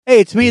Hey,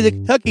 it's me, the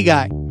Kentucky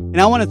Guy,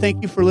 and I want to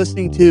thank you for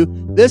listening to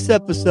this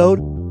episode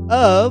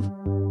of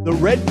the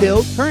Red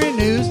Pill Current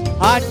News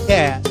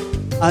Podcast.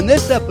 On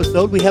this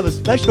episode, we have a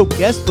special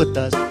guest with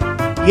us.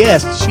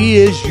 Yes, she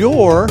is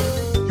your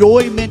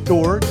joy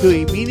mentor to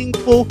a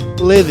meaningful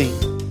living,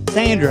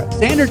 Sandra.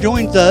 Sandra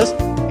joins us,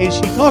 and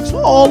she talks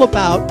all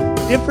about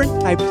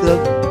different types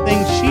of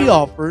things she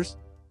offers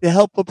to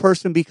help a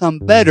person become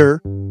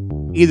better,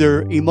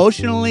 either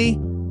emotionally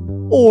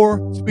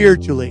or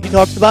spiritually. He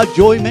talks about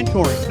joy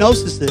mentoring,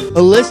 hypnosis,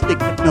 holistic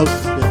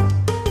hypnosis,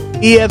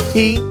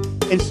 EFT,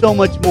 and so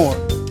much more.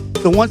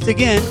 So once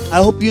again, I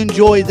hope you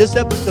enjoy this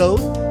episode,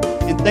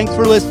 and thanks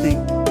for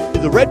listening to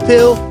the Red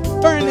Pill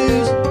Current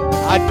News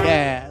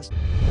Podcast.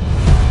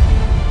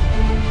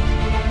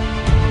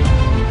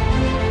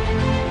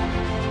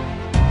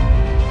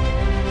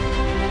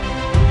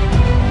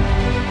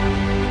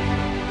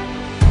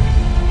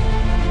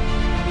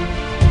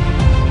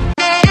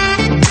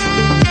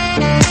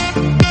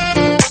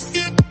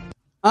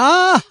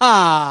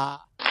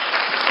 Aha!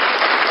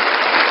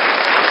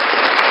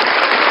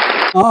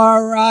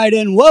 All right,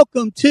 and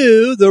welcome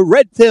to the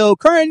Red Pill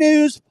Current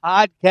News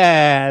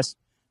Podcast.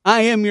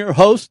 I am your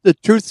host, the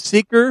Truth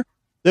Seeker,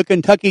 the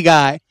Kentucky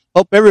Guy.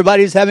 Hope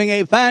everybody's having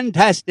a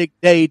fantastic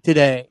day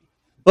today.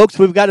 Folks,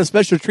 we've got a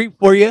special treat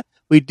for you.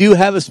 We do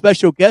have a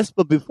special guest,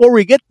 but before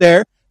we get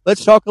there,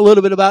 let's talk a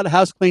little bit about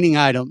house cleaning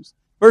items.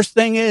 First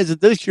thing is, if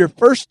this is your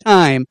first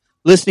time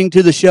listening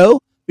to the show,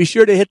 be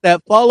sure to hit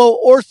that follow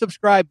or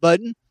subscribe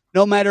button,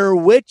 no matter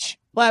which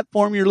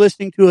platform you're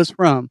listening to us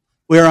from.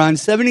 We're on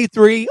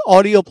 73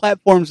 audio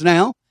platforms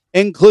now,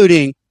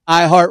 including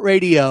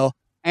iHeartRadio,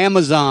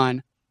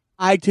 Amazon,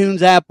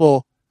 iTunes,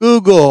 Apple,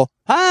 Google,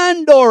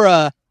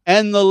 Pandora,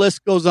 and the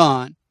list goes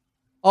on.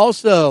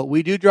 Also,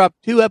 we do drop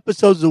 2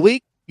 episodes a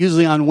week,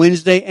 usually on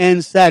Wednesday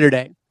and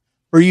Saturday.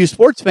 For you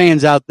sports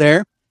fans out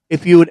there,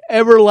 if you would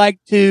ever like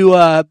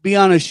to be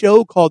on a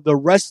show called the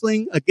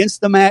Wrestling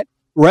Against the Mat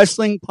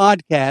Wrestling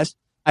Podcast,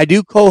 I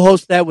do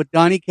co-host that with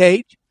Donnie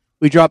Cage.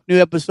 We drop new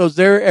episodes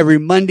there every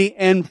Monday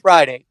and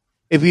Friday.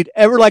 If you'd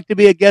ever like to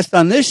be a guest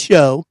on this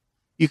show,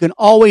 you can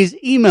always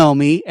email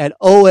me at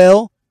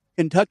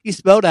Kentucky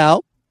spelled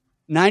out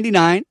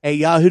 99 at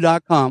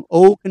yahoo.com.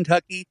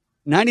 Kentucky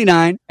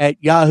 99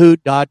 at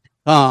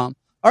yahoo.com.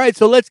 All right,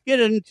 so let's get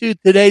into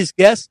today's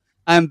guest.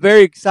 I'm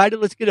very excited.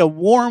 Let's get a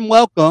warm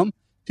welcome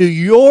to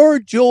your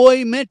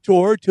joy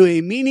mentor to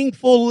a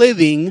meaningful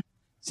living,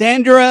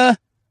 Sandra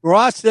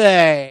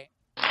Guassi.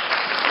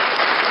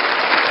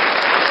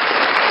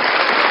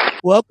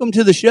 Welcome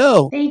to the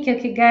show. Thank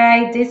you,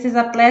 guy. This is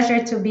a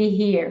pleasure to be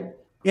here.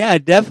 Yeah,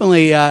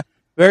 definitely.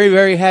 Very,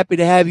 very happy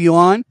to have you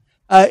on.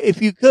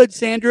 If you could,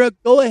 Sandra,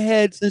 go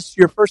ahead, since it's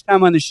your first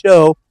time on the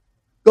show,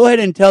 go ahead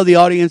and tell the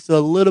audience a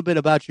little bit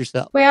about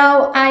yourself.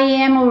 Well, I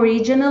am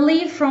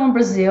originally from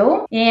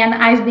Brazil, and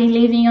I've been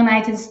living in the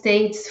United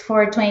States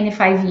for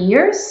 25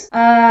 years.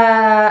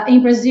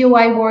 In Brazil,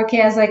 I work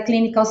as a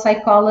clinical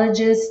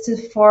psychologist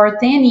for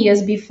 10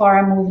 years before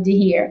I moved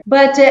here.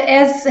 But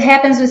as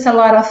happens with a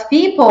lot of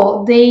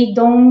people, they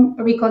don't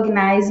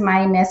recognize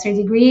my master's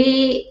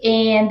degree,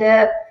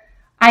 and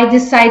I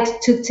decided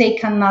to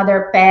take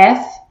another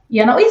path.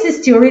 You know, it's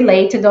still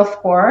related, of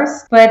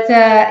course, but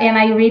and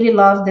I really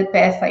love the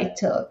path I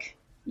took.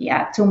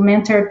 Yeah, to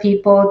mentor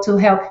people, to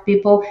help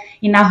people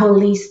in a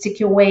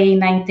holistic way,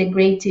 in an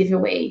integrative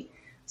way.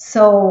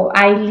 So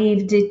I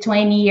lived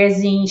 20 years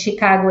in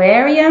Chicago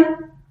area,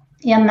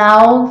 and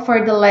now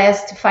for the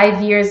last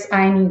 5 years,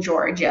 I'm in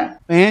Georgia.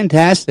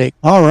 Fantastic.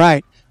 All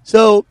right.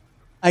 So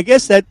I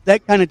guess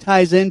that kind of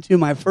ties into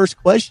my first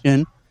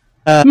question.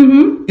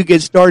 You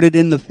get started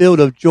in the field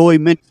of joy,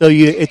 so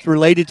it's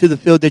related to the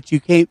field that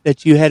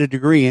you had a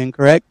degree in,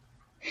 correct?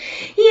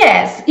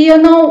 Yes. You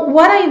know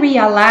what I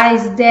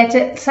realized,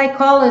 that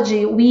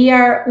psychology, we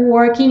are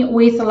working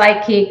with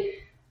like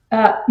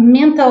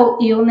mental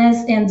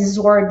illness and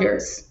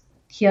disorders,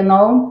 you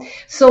know,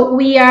 so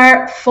we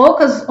are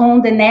focused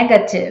on the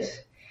negative.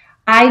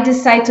 I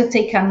decided to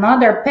take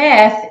another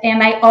path,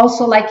 and I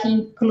also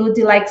include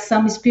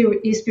some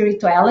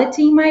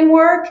spirituality in my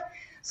work.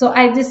 So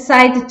I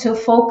decided to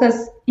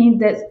focus in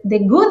the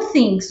good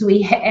things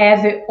we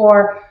have,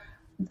 or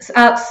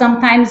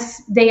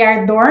sometimes they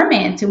are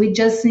dormant. We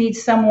just need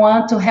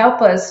someone to help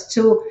us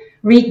to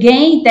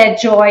regain that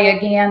joy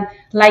again,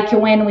 like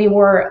when we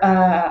were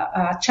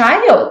a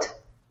child.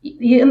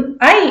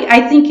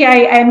 I think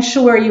I'm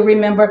sure you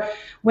remember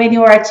when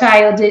you were a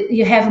child,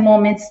 you have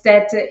moments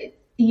that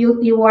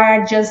you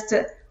are just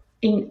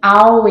in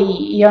awe,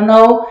 you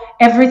know,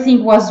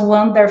 everything was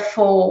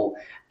wonderful.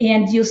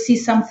 And you see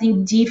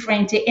something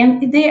different.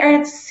 And they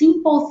are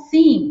simple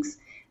things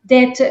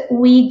that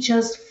we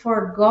just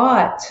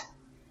forgot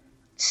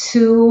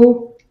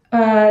to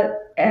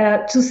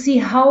see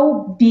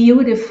how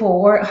beautiful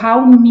or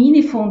how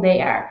meaningful they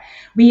are.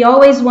 We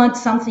always want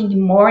something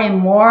more and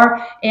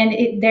more,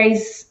 and there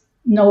is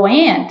no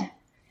end.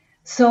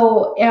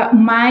 So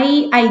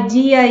my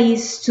idea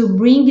is to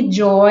bring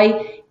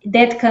joy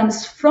that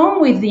comes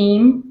from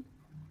within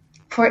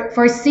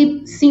for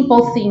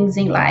simple things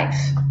in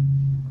life.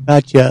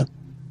 Gotcha.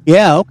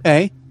 Yeah.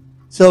 Okay.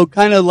 So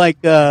kind of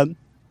like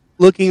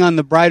looking on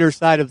the brighter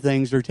side of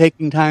things, or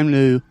taking time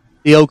to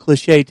the old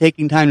cliche,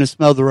 taking time to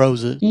smell the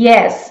roses.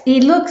 Yes,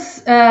 it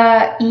looks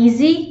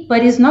easy,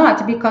 but it's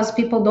not because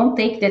people don't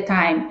take the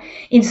time.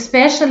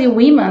 Especially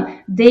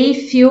women, they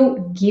feel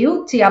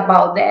guilty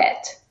about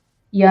that.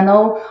 You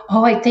know,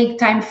 oh, I take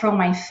time from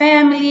my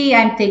family,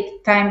 I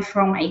take time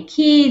from my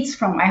kids,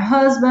 from my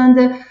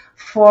husband,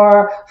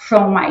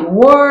 from my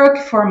work,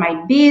 from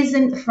my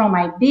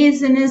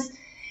business,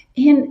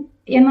 and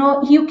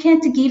you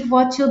can't give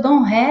what you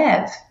don't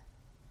have.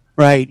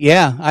 Right.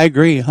 Yeah, I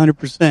agree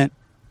 100%.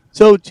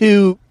 So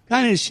to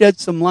kind of shed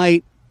some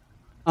light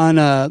on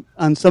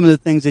some of the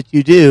things that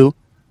you do,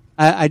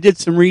 I did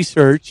some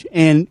research,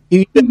 and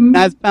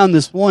I've found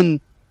this one.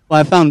 Well,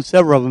 I found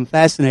several of them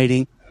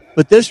fascinating,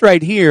 but this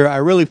right here, I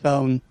really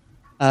found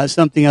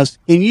something else.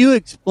 Can you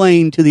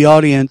explain to the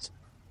audience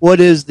what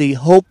is the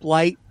Hope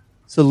Light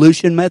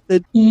Solution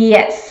Method?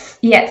 Yes,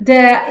 yes.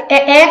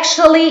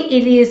 Actually,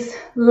 it is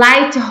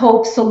light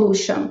hope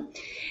solution.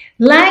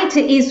 Light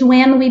is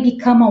when we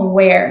become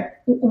aware.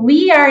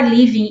 We are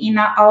living in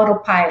an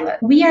autopilot.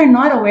 We are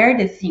not aware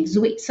of things.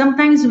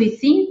 Sometimes we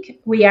think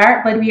we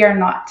are, but we are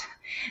not.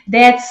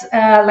 That's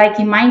like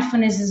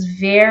mindfulness is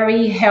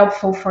very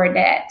helpful for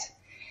that.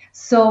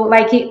 So,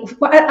 like a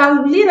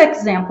little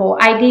example,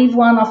 I gave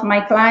one of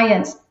my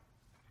clients.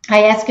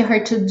 I asked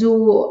her to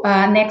do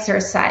an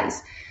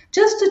exercise,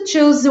 just to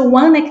choose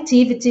one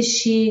activity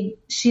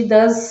she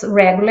does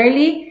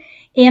regularly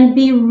and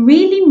be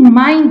really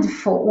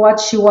mindful what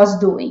she was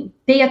doing.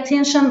 Pay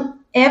attention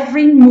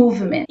every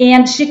movement,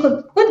 and she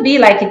could be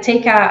like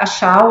take a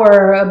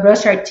shower,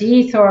 brush her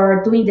teeth,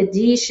 or doing the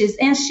dishes,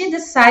 and she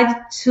decided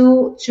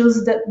to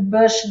choose the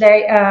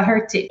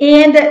her teeth.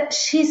 And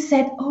she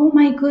said, oh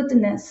my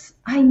goodness,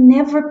 I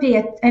never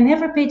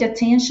paid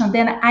attention.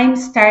 Then I'm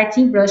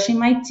starting brushing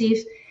my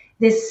teeth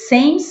the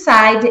same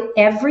side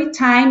every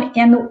time,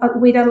 and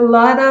with a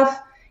lot of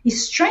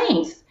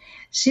strength.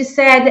 She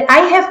said, I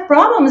have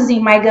problems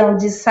in my gum,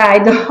 this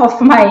side of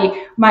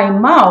my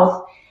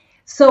mouth.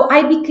 So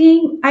I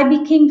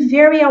became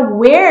very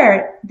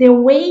aware the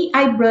way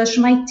I brush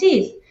my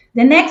teeth.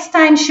 The next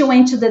time she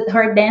went to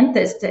her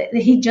dentist,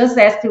 he just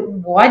asked,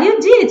 what you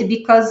did?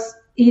 Because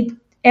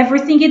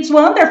everything is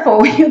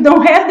wonderful. You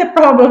don't have the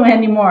problem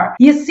anymore.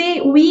 You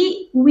see,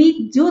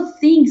 we do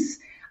things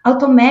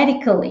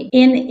automatically,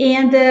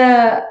 and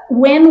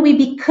when we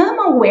become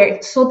aware,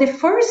 so the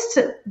first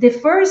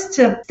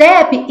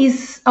step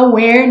is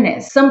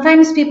awareness.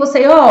 Sometimes people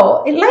say,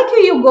 oh, like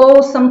you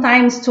go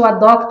sometimes to a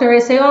doctor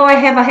and say, oh, I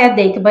have a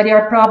headache, but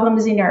your problem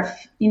is in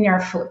your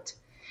foot,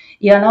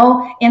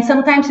 and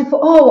sometimes people,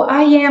 oh,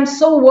 I am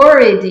so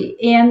worried,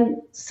 and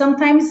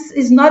sometimes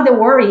it's not the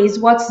worry, it's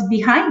what's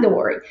behind the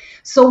worry.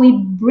 So we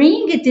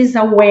bring this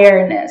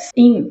awareness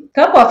in a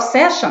couple of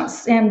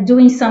sessions and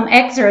doing some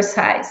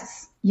exercises.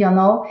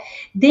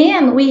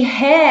 Then we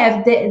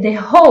have the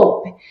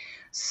hope.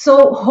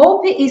 So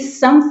hope is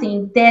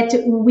something that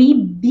we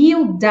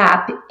build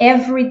up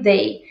every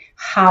day.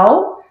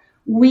 How?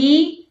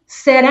 We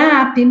set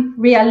up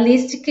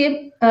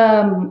realistic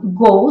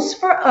goals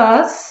for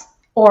us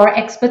or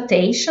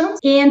expectations,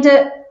 and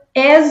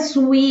as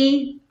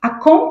we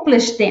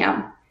accomplish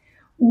them,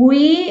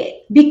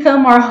 we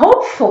become more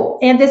hopeful,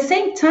 and at the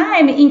same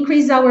time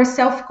increase our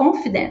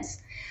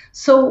self-confidence.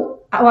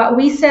 So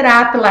we set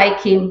up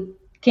like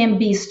can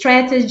be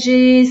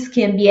strategies,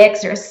 can be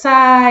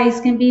exercise,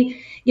 can be,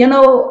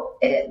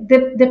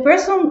 the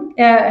person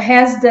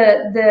has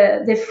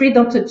the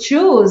freedom to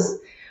choose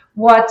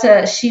what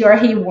she or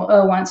he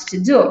wants to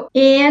do.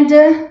 And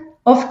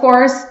of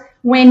course,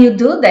 when you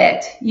do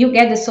that, you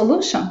get the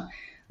solution.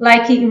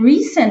 Like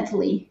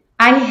recently,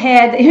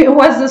 it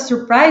was a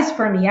surprise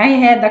for me. I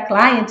had a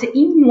client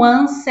in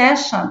one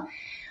session.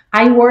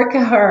 I work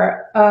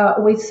her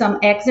with some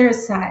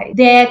exercise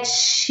that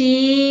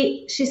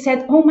she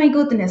said, oh my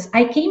goodness,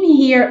 I came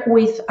here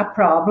with a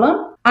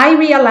problem. I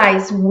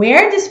realized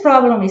where this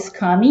problem is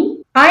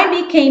coming.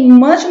 I became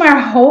much more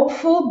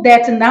hopeful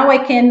that now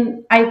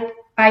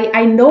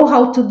I know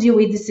how to deal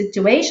with the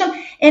situation.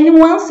 And in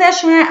one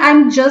session,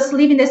 I'm just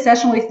leaving the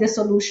session with the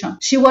solution.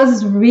 She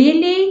was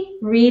really,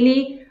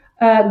 really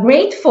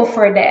grateful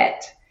for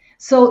that.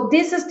 So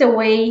this is the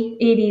way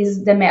it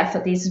is. The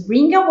method is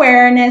bring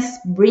awareness,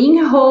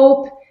 bring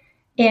hope,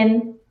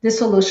 and the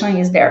solution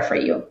is there for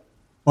you.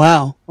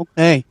 Wow.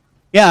 Okay.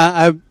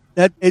 Yeah.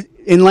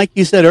 And like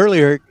you said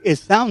earlier, it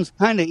sounds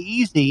kind of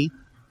easy,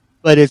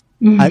 but it's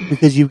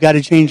because you've got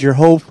to change your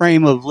whole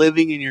frame of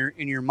living in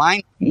your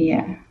mind.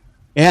 Yeah.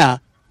 Yeah.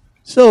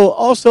 So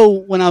also,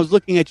 when I was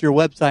looking at your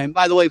website, and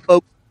by the way,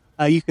 folks,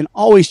 you can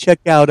always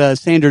check out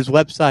Sandra's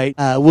website.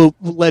 We'll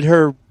let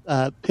her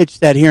pitch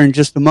that here in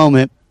just a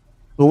moment.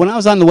 But when I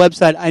was on the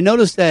website, I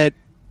noticed that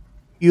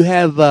you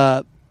have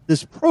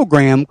this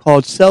program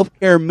called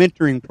Self-Care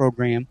Mentoring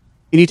Program.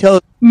 Can you tell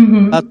us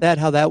about that,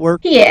 how that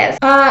works? Yes.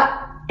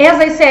 as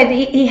I said,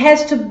 it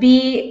has to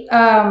be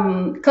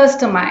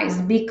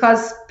customized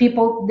because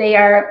people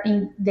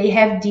they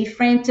have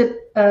different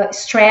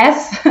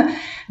stress,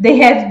 they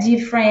have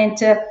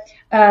different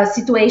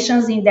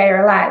situations in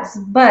their lives.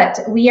 But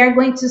we are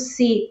going to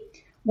see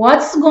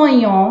what's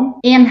going on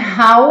and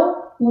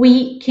how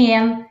we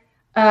can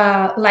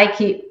like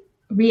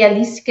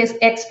realistic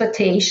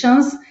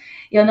expectations,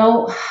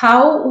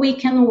 how we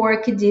can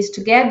work this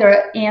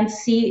together and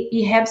see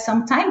you have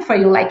some time for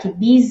you, like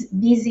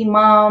busy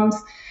moms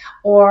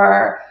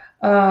or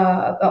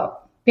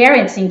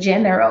parents in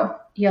general.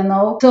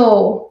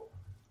 So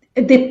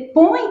the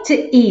point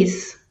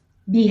is,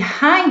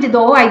 behind it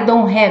all, I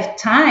don't have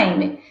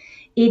time,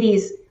 it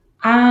is,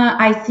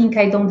 I think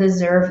I don't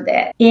deserve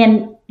that.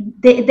 And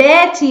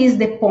that is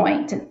the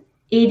point.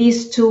 It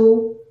is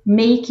to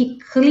make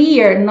it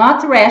clear,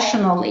 not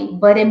rationally,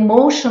 but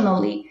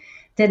emotionally,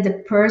 that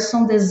the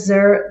person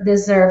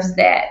deserves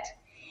that.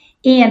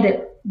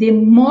 And the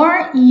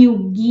more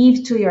you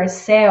give to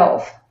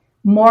yourself,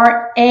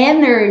 more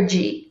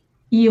energy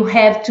you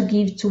have to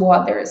give to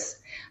others.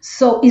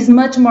 So it's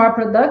much more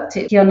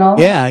productive,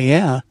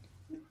 Yeah.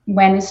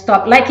 when you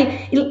stop. Like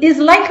it's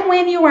like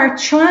when you are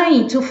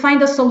trying to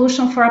find a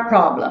solution for a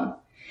problem.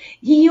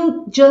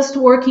 You just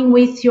working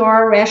with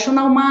your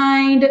rational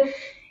mind.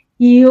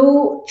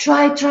 You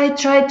try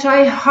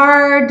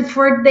hard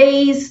for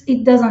days.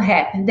 It doesn't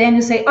happen. Then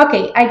you say,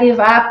 okay, I give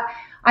up.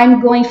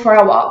 I'm going for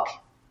a walk.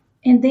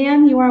 And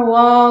then you are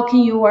walking,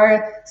 you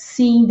are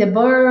seeing the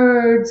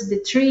birds, the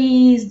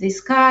trees, the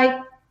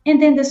sky,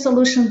 and then the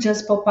solution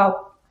just pop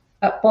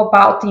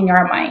out in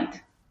your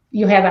mind.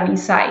 You have an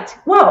insight.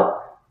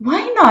 Wow,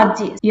 why not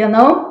this?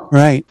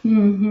 Right.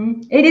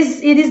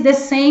 It is the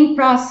same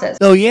process.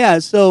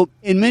 So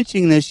in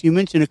mentioning this, you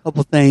mentioned a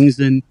couple things,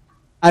 and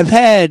I've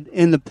had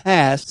in the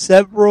past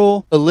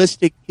several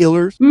holistic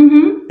healers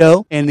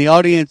show, and the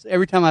audience,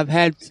 every time I've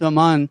had some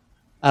on,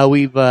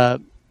 we've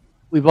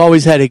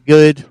always had a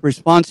good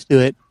response to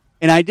it.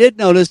 And I did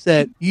notice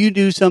that you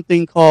do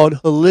something called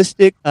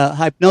holistic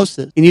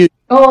hypnosis. Can you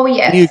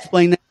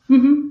explain that?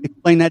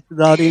 Explain that to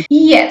the audience?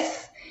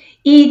 Yes,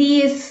 it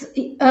is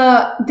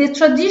the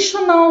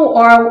traditional,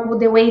 or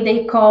the way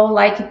they call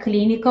like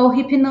clinical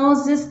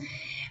hypnosis.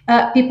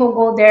 People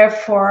go there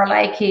for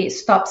like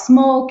stop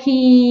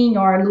smoking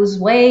or lose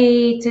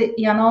weight,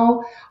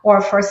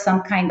 or for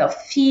some kind of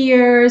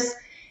fears.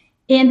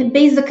 And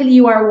basically,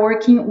 you are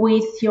working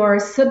with your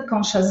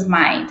subconscious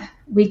mind,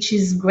 which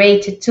is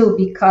great too,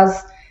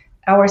 because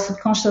our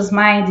subconscious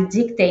mind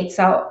dictates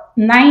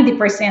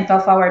 90%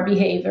 of our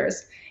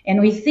behaviors. And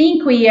we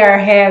think you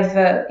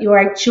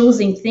are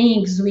choosing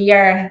things, we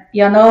are,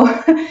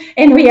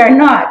 and we are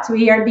not.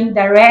 We are being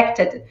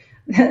directed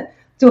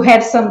to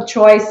have some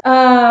choice.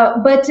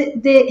 But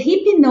the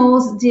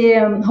hypnosis, the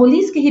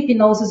holistic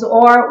hypnosis,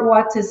 or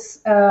what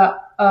is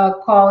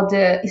called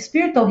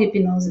spiritual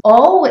hypnosis,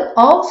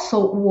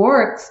 also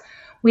works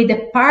with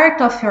the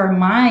part of your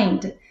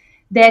mind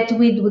that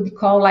we would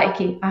call like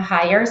a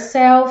higher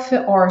self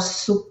or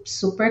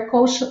super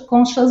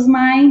conscious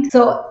mind.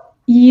 So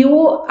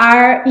you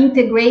are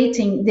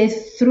integrating the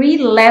three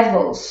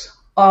levels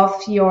of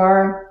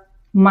your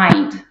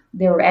mind: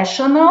 the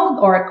rational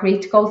or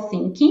critical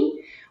thinking.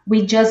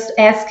 We just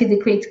ask the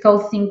critical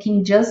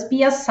thinking just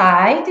be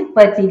aside,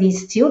 but it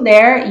is still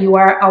there. You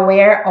are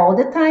aware all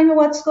the time of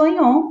what's going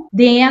on.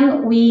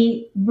 Then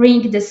we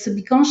bring the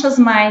subconscious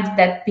mind,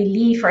 that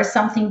belief or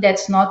something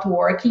that's not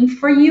working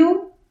for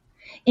you.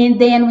 And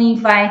then we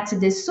invite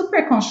the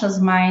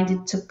superconscious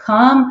mind to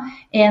come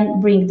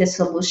and bring the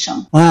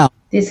solution. Wow.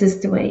 This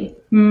is the way.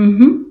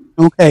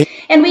 Okay.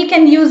 And we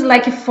can use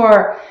like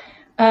for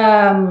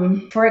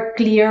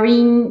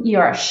clearing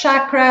your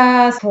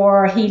chakras,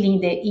 for healing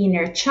the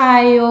inner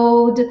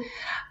child.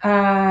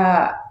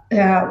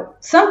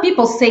 Some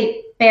people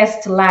say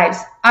past lives.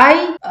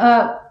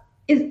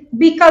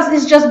 Because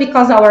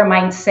our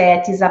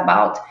mindset is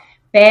about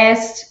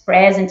past,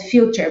 present,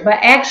 future. But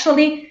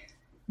actually,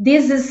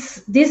 this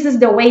is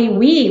the way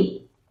we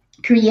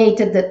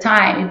created the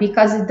time,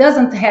 because it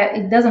doesn't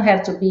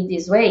have to be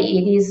this way.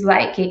 It is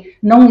like a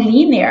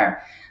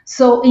non-linear.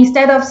 So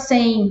instead of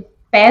saying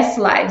past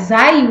lives,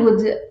 I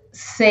would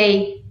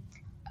say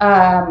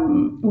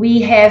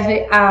we have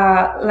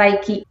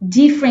like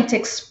different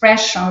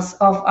expressions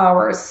of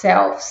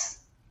ourselves,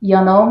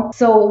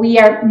 so we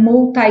are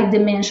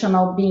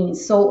multidimensional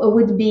beings. So it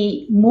would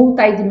be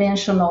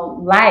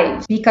multidimensional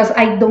lives, because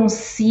I don't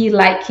see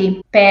like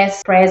a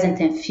past, present,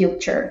 and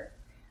future.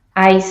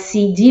 I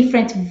see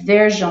different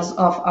versions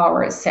of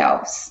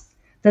ourselves.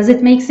 Does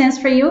it make sense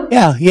for you?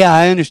 Yeah,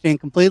 I understand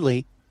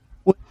completely.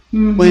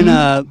 When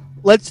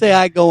let's say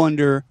I go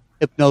under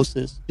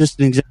hypnosis, just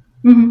an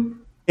example.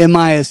 Am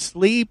I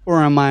asleep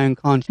or am I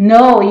unconscious?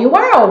 No, you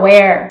are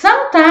aware.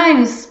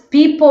 Sometimes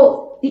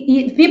people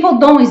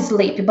don't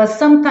sleep, but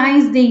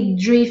sometimes they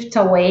drift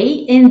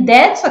away, and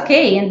that's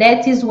okay, and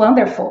that is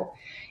wonderful.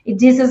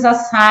 This is a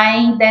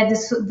sign that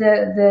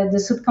the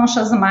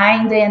subconscious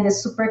mind and the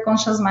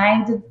superconscious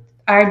mind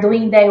are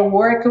doing their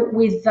work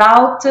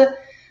without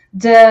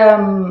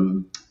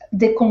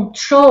the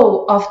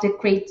control of the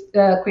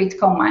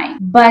critical mind.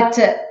 But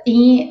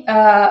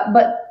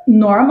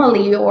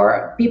normally,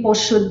 or people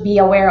should be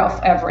aware of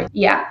everything.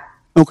 Yeah.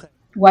 Okay.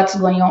 What's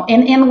going on.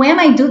 And when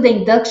I do the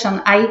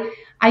induction, I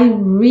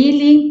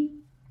really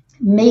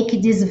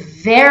make this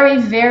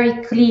very,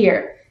 very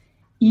clear.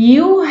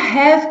 You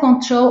have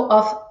control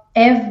of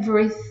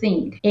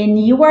everything, and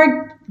you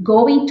are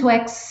going to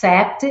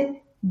accept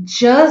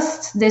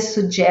just the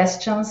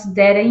suggestions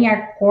that are in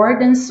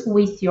accordance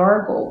with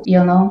your goal,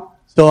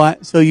 So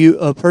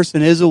a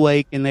person is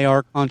awake and they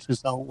are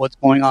conscious of what's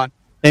going on.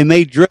 They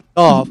may drift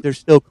off. They're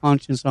still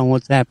conscious on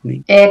what's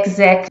happening.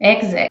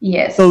 Exactly.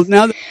 Yes. So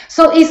now,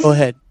 go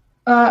ahead.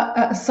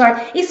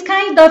 Sorry. It's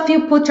kind of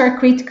you put your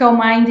critical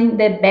mind in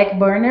the back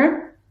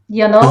burner,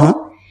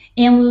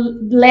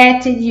 and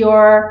let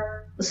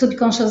your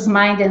subconscious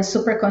mind and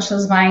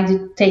superconscious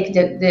mind take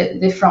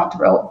the front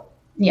row.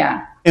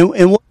 Yeah.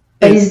 And what,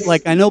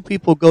 like, I know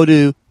people go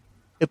to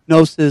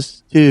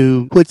hypnosis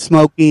to quit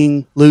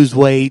smoking, lose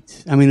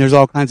weight. I mean, there's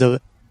all kinds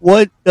of.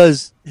 What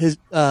does his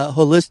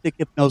holistic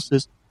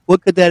hypnosis?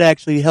 What could that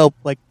actually help,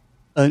 like,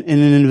 an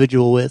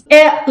individual with?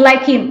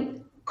 Like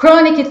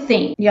chronic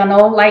thing,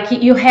 like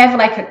you have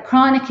like a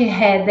chronic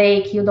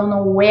headache. You don't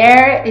know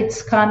where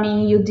it's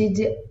coming. You did,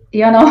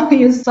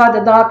 you saw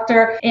the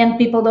doctor, and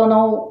people don't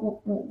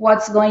know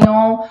what's going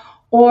on,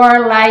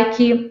 or like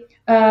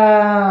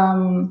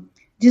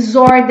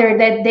disorder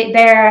that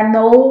there are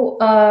no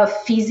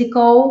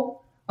physiological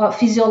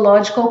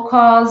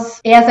cause.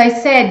 As I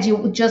said,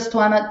 you just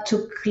wanted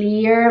to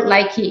clear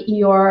like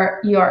your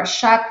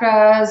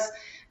chakras,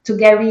 to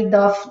get rid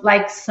of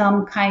like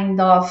some kind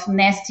of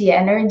nasty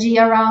energy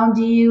around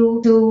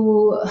you,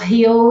 to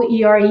heal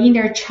your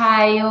inner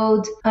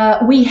child.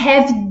 We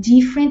have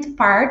different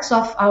parts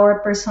of our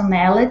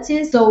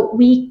personality,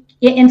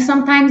 and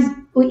sometimes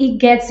it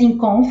gets in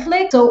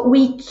conflict, so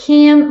we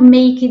can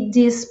make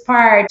this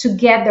part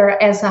together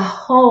as a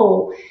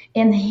whole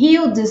and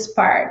heal these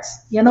parts.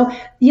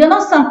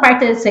 Some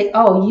parts that say,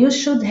 oh, you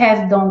should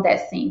have done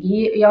that thing,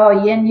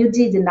 and you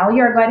did, now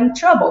you're got in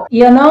trouble.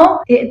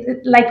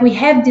 Like we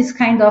have this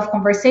kind of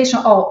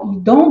conversation, oh, you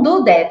don't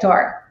do that,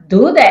 or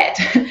do that.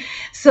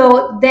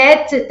 So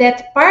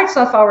that parts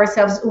of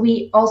ourselves,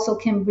 we also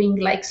can bring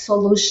like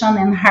solution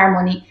and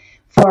harmony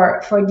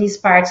for these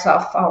parts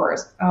of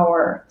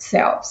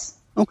ourselves.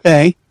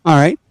 Okay. All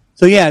right.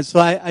 So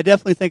I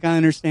definitely think I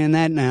understand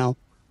that now.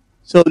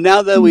 So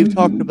now that we've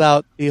talked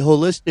about the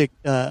holistic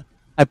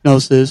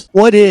hypnosis,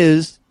 what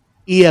is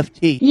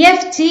EFT?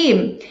 EFT,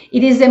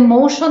 it is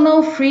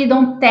emotional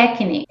freedom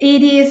technique.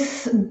 It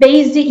is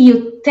basically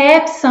you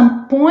tap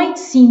some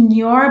points in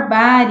your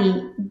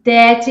body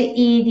that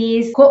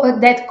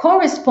that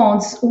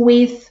corresponds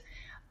with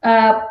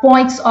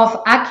points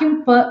of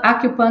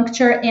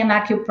acupuncture and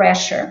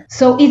acupressure.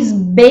 So it's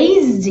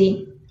based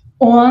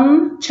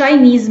on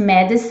Chinese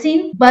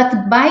medicine,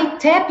 but by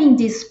tapping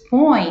this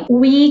point,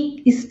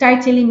 we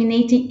start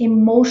eliminating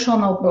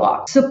emotional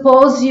blocks.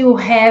 Suppose you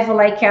have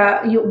like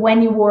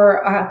when you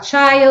were a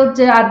child,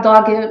 a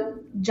dog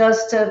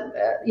just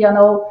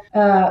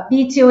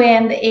beat you,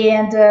 and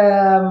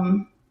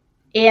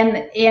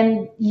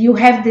you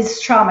have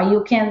this trauma.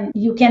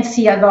 You can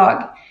see a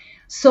dog.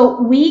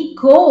 So we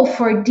go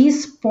for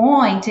this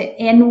point,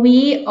 and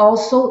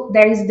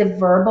there is the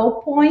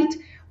verbal point,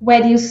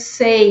 where you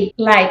say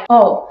like,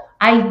 oh,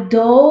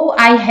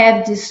 I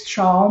have this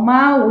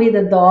trauma with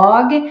a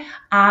dog,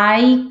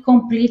 I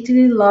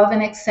completely love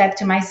and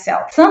accept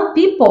myself. Some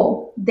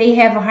people, they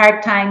have a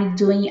hard time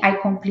doing I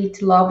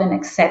completely love and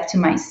accept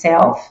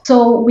myself.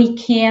 So we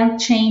can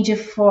change it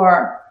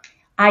for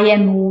I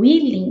am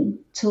willing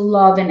to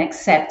love and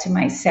accept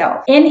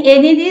myself. And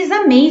it is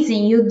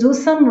amazing. You do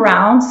some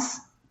rounds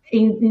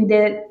in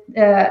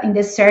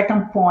the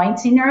certain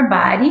points in your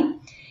body,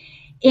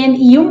 and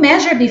you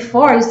measure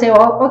before. You say,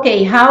 oh,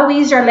 okay, how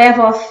is your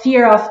level of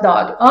fear of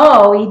dog?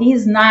 Oh, it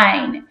is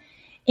 9.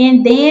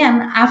 And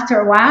then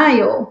after a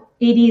while,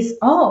 it is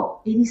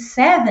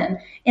 7.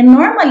 And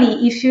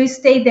normally, if you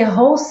stay the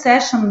whole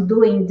session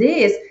doing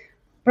this,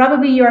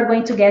 probably you are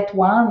going to get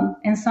 1.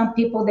 And some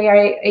people, they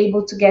are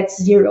able to get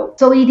 0.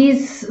 So it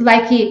is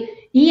like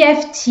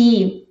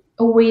EFT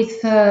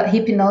with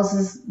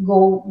hypnosis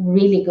go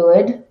really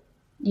good,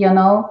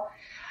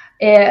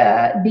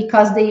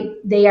 because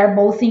they are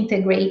both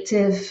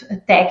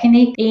integrative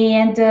technique,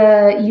 and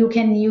you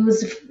can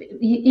use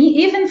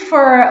even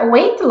for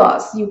weight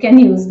loss. You can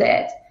use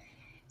that.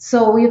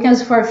 So you can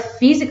use for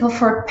physical,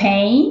 for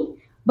pain,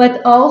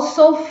 but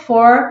also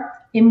for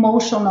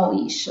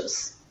emotional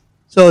issues.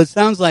 So it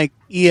sounds like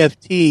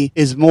EFT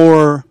is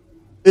more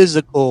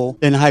physical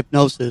than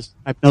hypnosis.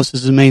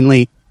 Hypnosis is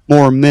mainly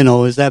more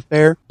mental. Is that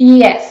fair?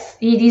 Yes,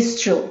 it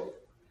is true.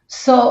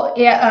 So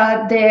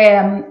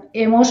the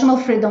emotional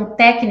freedom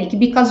technique,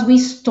 because we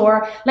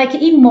store, like,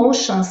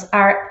 emotions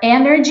are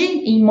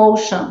energy,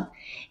 emotion.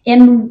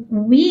 And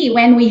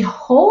when we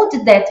hold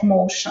that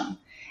motion,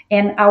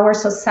 and our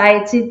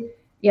society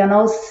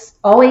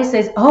always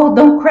says, oh,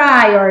 don't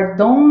cry, or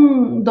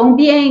don't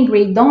be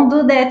angry, don't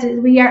do that.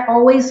 We are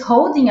always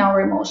holding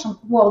our emotion.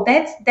 Well,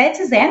 that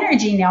is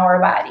energy in our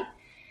body.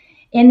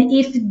 And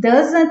if it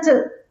doesn't,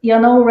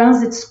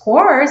 runs its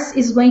course,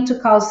 is going to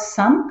cause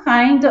some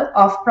kind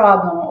of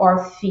problem,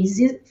 or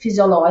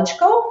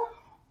physiological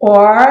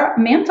or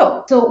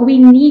mental. So we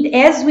need,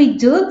 as we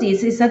do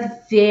this, is a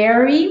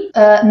very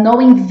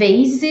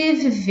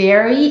no-invasive,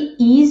 very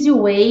easy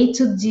way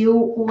to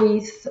deal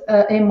with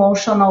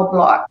emotional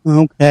block.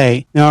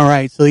 Okay. All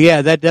right. So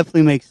yeah, that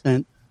definitely makes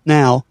sense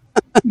now.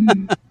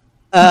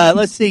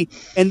 Let's see.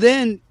 And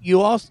then you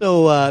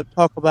also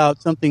talk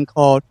about something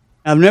called,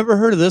 I've never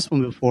heard of this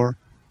one before.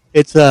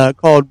 It's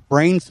called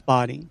brain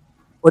spotting.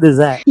 What is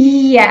that?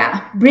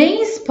 Yeah,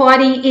 brain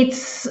spotting,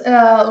 it's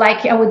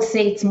like, I would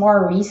say it's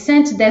more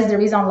recent. That's the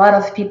reason a lot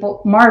of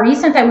people, more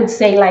recent, I would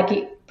say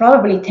like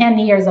probably 10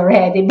 years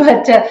already,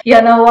 but a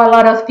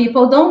lot of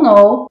people don't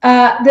know.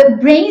 The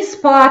brain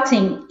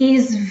spotting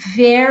is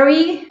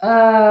very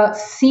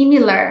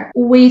similar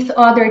with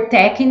other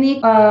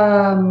techniques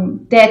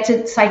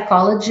that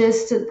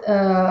psychologists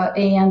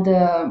and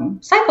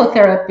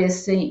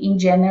psychotherapists in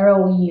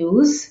general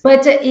use,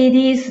 but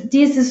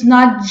this is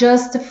not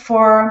just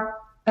for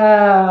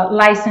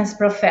licensed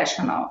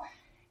professional.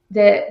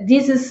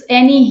 This is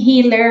any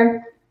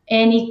healer,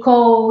 any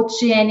coach,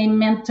 any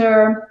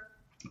mentor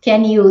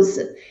can use.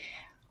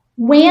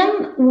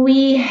 When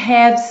we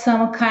have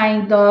some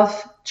kind of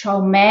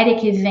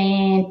traumatic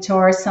event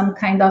or some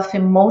kind of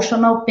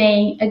emotional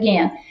pain,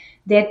 again,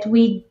 that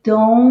we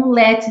don't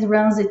let it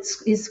run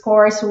its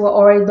course,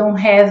 or don't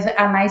have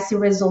a nice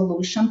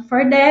resolution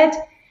for that,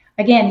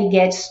 again, it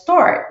gets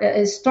stored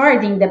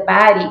in the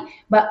body,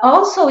 but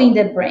also in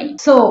the brain.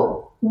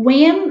 So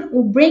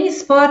when brain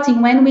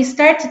spotting, when we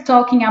start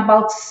talking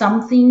about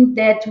something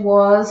that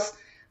was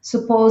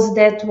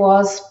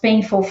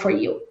painful for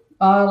you,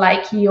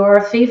 like your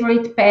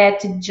favorite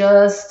pet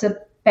just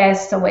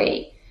passed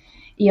away,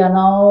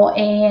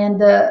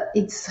 and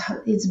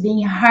it's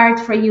being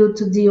hard for you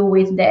to deal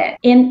with that,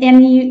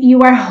 and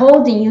you are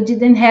holding, you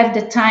didn't have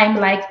the time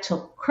like to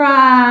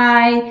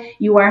cry,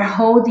 you are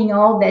holding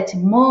all that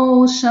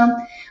emotion.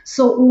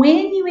 So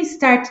when you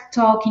start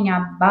talking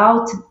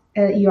about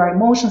your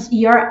emotions,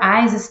 your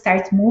eyes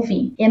start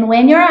moving, and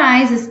when your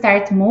eyes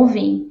start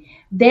moving,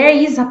 there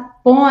is a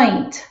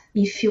point,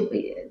 if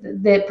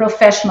the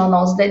professional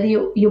knows that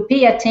you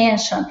pay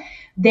attention,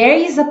 there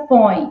is a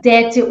point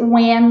that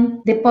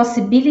when the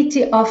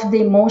possibility of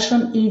the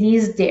emotion, it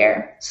is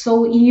there.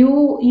 So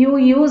you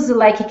use,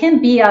 like, it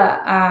can be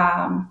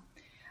a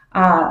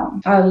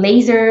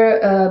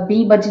laser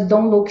beam, but you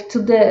don't look to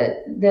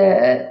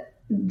the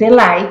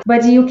light,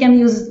 but you can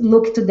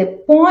look to the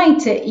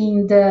point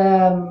in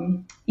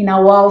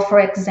a wall, for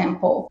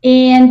example,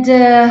 and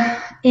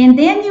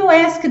then you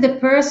ask the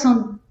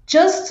person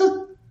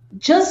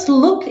just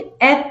look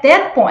at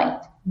that point,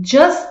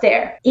 just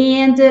there,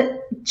 and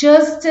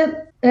just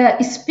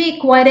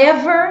speak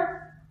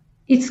whatever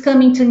is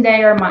coming to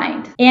their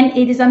mind. And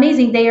it is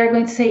amazing. They are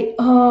going to say,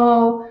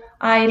 oh,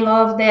 I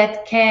love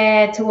that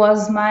cat,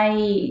 was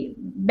my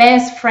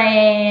best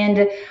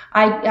friend.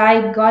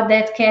 I got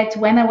that cat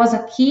when I was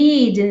a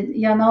kid,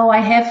 I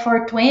have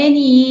for 20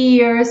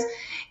 years.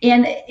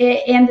 And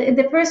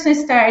the person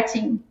is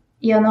starting,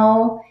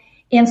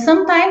 and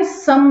sometimes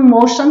some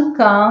emotion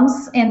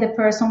comes and the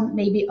person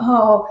maybe,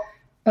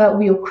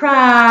 will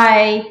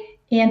cry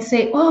and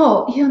say,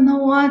 oh, you know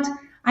what?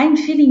 I'm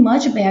feeling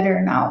much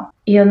better now,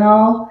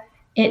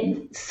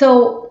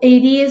 so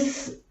it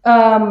is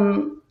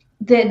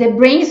the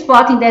brain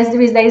spotting.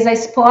 There is a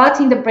spot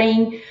in the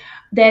brain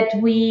that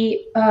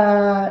we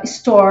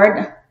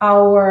stored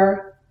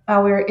our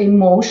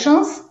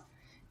emotions,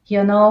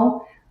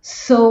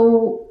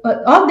 So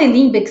all the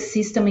limbic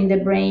system in the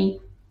brain,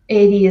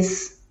 it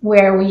is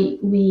where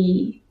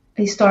we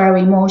store our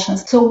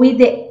emotions. So with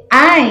the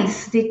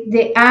eyes,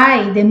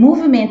 the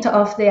movement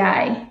of the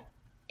eye,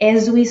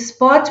 as we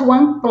spot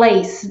one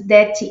place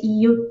that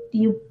you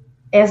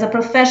as a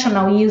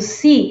professional, you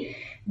see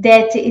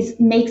that it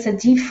makes a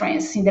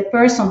difference in the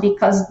person,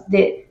 because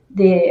the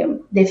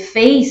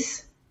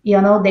face,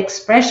 the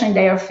expression in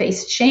their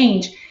face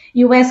change.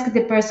 You ask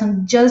the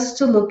person just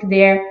to look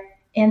there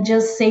and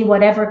just say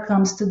whatever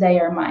comes to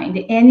their mind.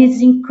 And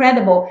it's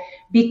incredible,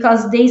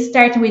 because they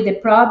start with the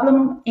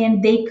problem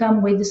and they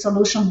come with the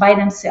solution by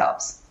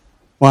themselves.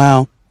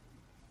 Wow.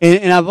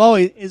 And I've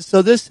always,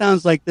 so this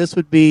sounds like this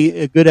would be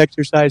a good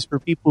exercise for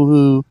people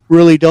who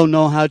really don't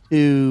know how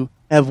to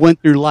have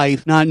went through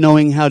life, not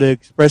knowing how to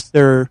express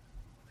their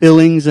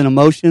feelings and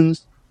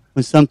emotions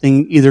when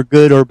something either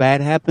good or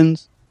bad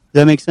happens.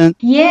 Does that make sense?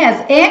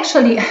 Yes,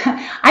 actually,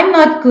 I'm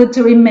not good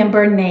to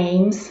remember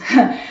names,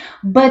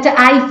 but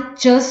I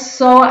just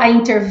saw an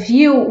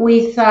interview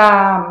with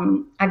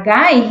a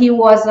guy. He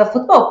was a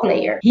football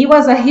player. He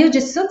was a huge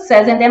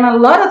success, and then a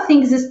lot of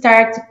things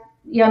start,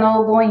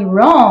 going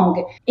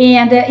wrong.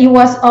 And it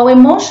was all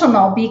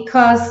emotional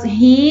because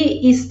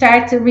he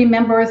started to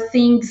remember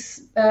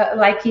things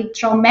like a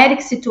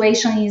traumatic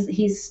situation in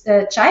his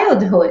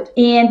childhood.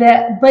 And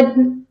but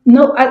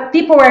no,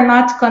 people were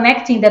not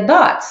connecting the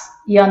dots,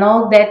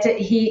 that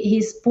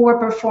his poor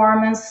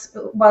performance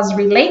was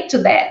related to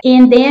that.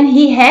 And then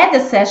he had a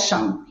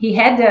session. He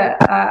had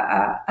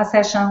a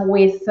session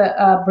with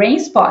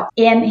BrainSpot,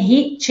 and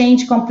he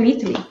changed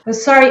completely.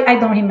 Sorry, I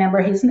don't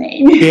remember his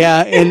name.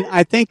 Yeah, and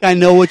I think I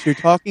know what you're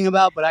talking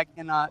about, but I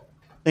cannot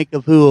think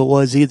of who it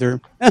was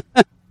either.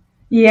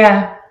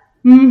 Yeah.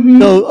 Mm-hmm.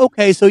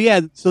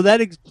 So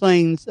that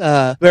explains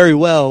very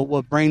well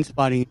what brain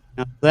spotting is.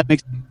 Now, that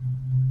makes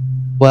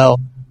well.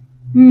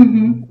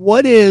 Mm-hmm.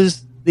 What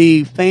is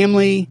the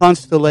family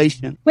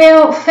constellation?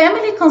 Well,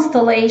 family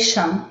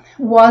constellation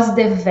was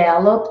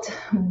developed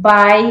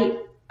by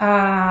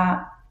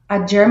a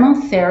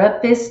German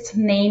therapist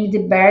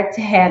named Bert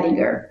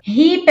Hellinger.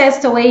 He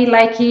passed away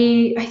I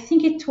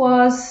think it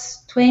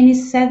was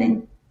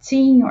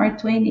 2017 or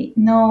 20,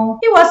 no,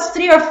 it was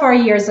 3 or 4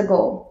 years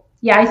ago.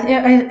 Yeah,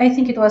 I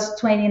think it was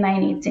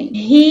 2019.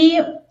 He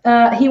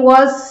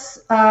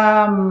was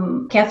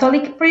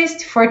Catholic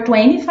priest for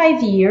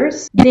 25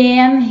 years.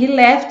 Then he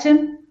left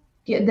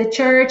the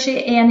church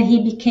and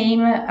he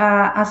became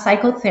a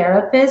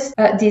psychotherapist.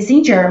 This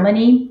in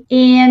Germany,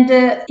 and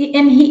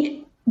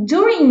he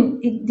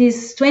during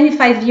these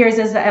 25 years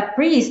as a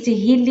priest,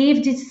 he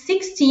lived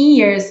 16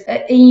 years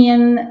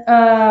in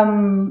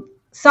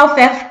South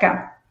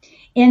Africa.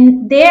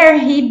 And there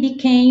he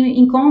became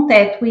in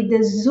contact with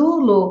the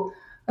Zulu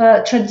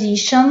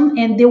tradition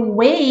and the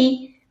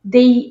way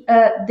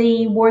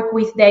they work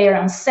with their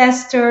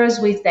ancestors,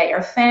 with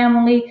their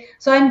family.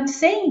 So I'm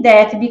saying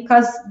that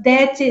because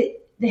that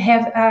they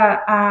have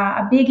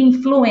a big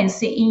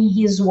influence in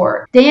his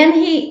work. Then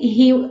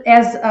he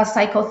as a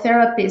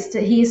psychotherapist,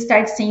 he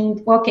starts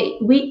saying, okay,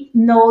 we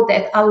know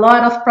that a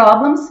lot of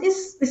problems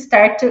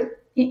start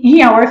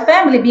in our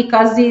family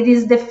because it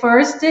is the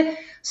first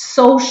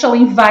social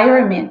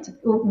environment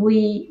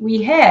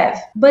we have.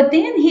 But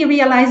then he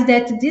realized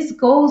that this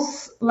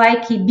goes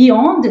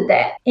beyond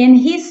that, and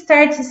he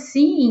started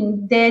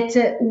seeing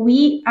that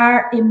we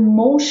are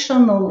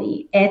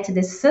emotionally at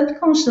the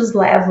subconscious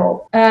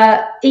level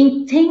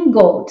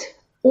entangled,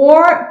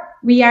 or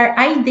we are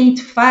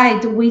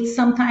identified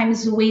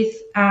sometimes with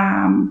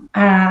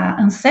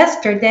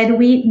ancestor that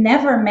we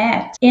never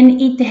met.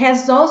 And it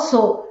has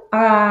also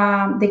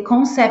the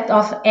concept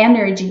of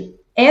energy.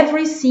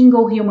 Every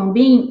single human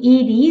being,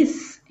 it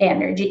is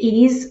energy. It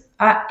is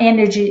an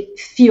energy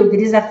field. It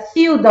is a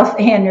field of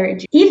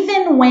energy.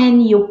 Even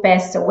when you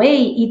pass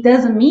away, it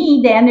doesn't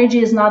mean the energy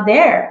is not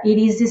there. It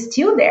is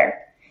still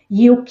there.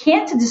 You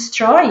can't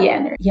destroy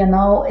energy,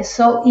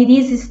 so it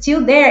is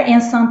still there.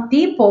 And some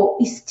people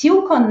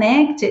still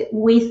connect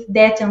with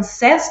that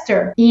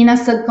ancestor in a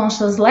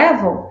subconscious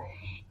level.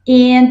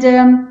 And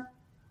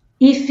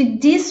if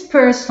this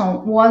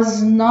person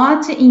was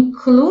not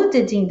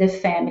included in the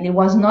family,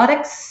 was not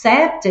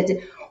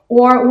accepted,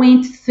 or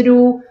went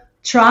through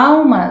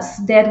traumas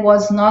that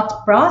was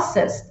not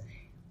processed,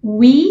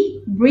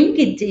 we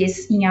bring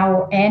this in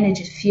our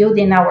energy field,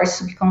 in our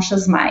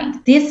subconscious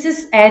mind. This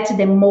is at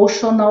the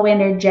emotional,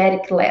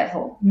 energetic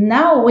level.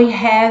 Now we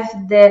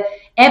have the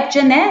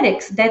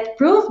epigenetics that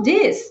prove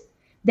this,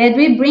 that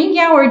we bring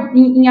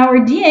in our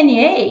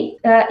DNA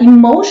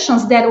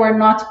emotions that were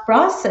not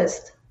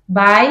processed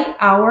by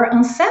our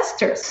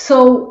ancestors.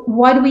 So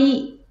what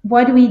we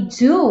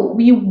do,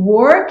 we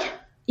work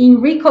in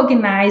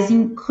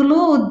recognizing,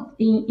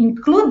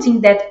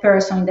 including that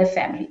person in the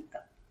family.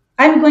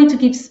 I'm going to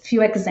give a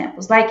few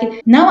examples.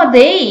 Like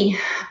nowadays,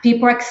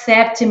 people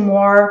accept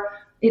more,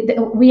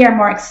 we are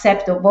more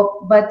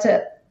acceptable, but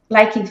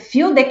like a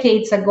few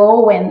decades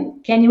ago,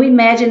 and can you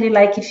imagine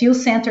like a few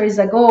centuries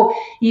ago,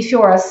 if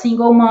you're a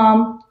single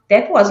mom,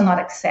 that was not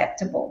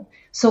acceptable.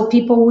 So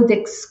people would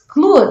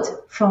exclude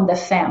from the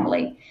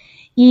family.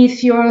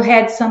 If you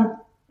had some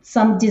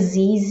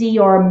disease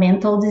or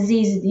mental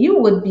disease, you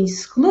would be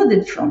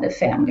excluded from the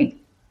family.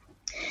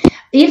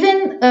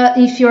 Even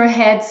if you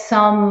had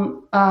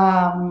some,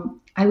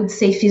 I would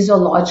say,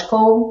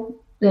 physiological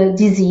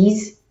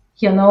disease,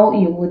 you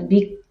would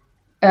be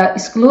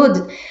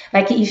excluded.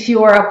 Like if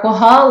you are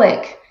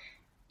alcoholic,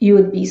 you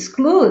would be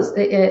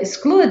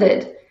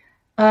excluded.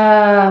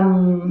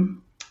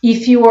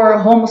 If you are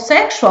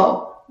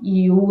homosexual,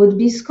 you would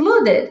be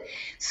excluded.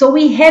 So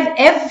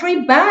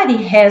everybody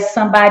has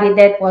somebody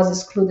that was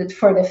excluded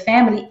for the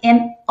family,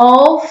 and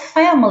all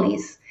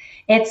families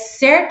at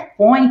certain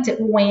point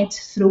went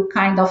through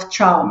kind of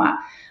trauma,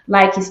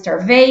 like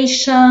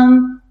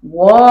starvation,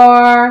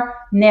 war,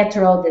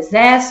 natural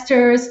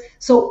disasters.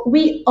 So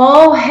we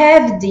all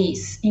have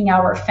this in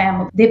our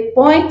family. The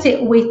point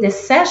with the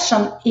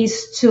session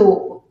is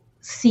to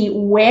see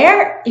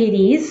where it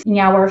is in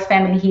our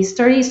family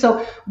history.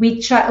 So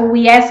we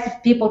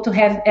ask people to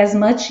have as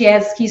much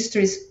as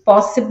history as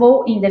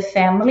possible in the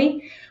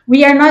family.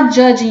 We are not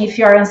judging if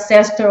your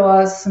ancestor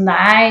was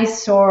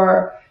nice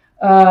or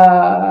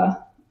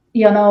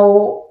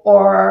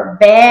or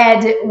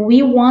bad.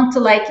 We want to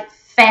like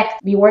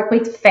fact. We work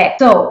with fact.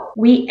 So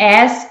we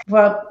ask,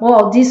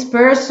 well, this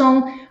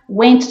person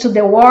went to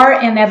the war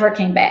and never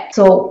came back.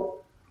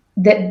 So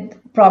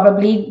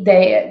probably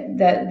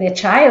the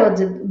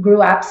child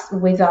grew up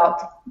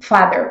without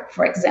father,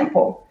 for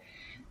example.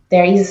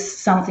 There is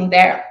something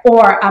there.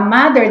 Or a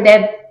mother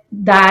that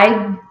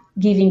died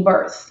giving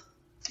birth.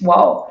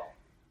 Well,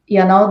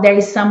 there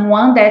is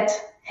someone that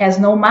has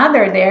no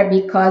mother there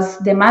because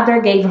the mother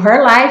gave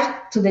her life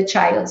to the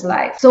child's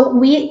life. So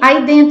we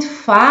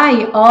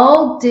identify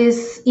all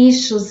these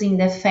issues in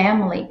the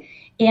family,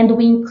 and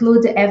we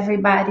include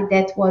everybody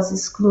that was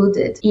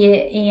excluded.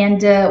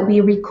 And we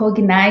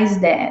recognize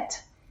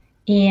that.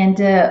 And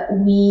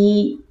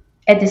we,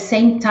 at the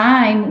same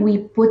time, we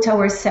put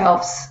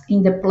ourselves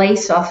in the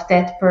place of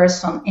that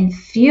person and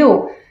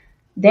feel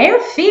their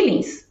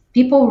feelings.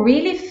 People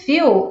really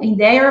feel in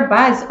their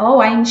bodies, oh,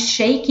 I'm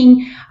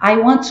shaking, I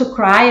want to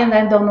cry, and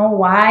I don't know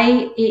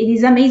why. It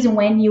is amazing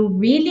when you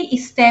really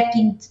step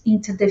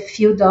into the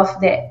field of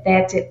that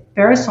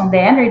person, the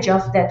energy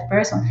of that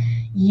person,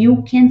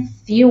 you can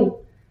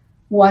feel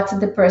what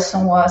the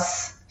person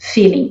was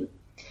feeling.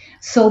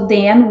 So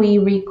then we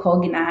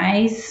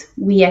recognize,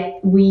 we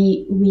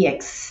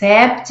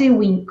accept,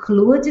 we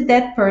include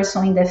that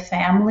person in the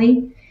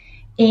family,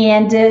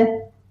 and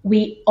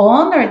we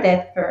honor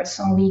that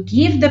person. We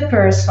give the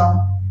person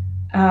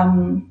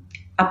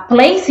a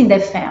place in the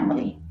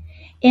family.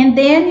 And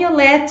then you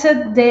let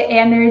the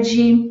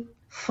energy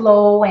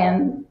flow,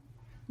 and,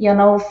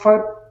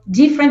 for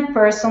different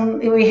person,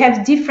 we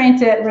have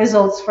different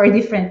results for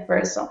different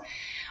person.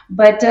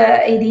 But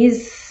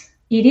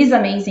it is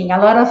amazing. A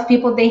lot of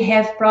people, they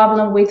have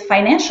problem with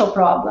financial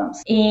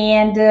problems,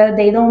 and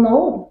they don't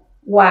know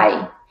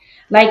why.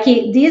 Like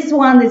this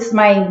one is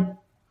my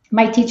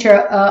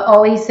teacher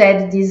always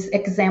said this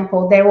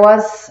example. There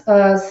was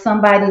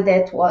somebody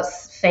that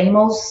was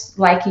famous,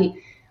 like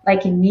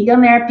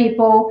millionaire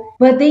people,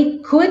 but they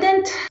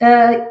couldn't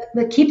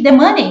keep the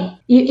money.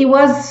 It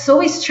was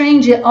so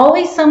strange.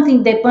 Always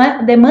something,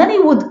 the money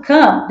would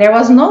come. There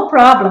was no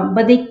problem,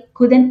 but they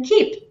couldn't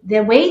keep.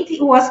 The way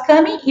it was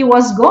coming, it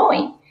was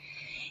going.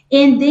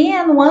 And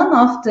then one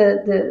of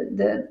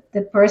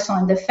the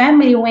person in the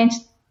family went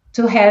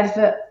to have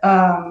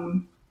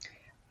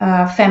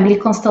family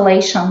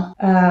constellation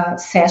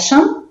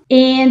session,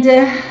 and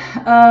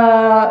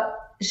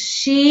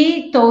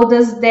she told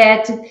us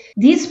that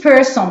this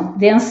person,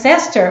 the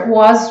ancestor,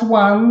 was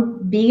one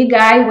big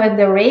guy with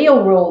the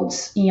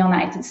railroads in the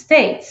United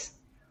States.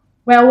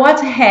 Well, what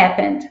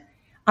happened?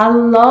 A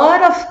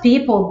lot of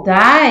people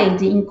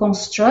died in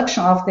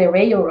construction of the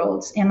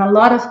railroads, and a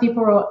lot of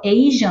people were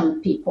Asian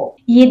people.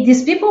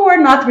 These people were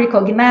not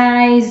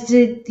recognized.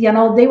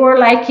 They were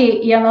like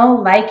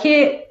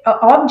a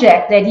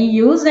object that you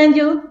use and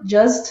you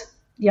just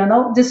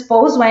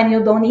dispose when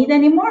you don't need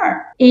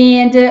anymore.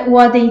 And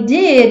what they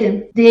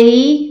did,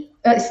 they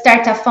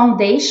start a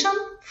foundation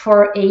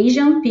for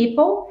Asian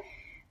people.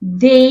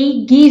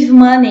 They give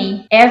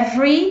money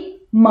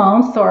every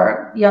month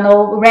or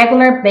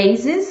regular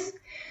basis.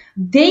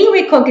 They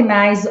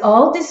recognize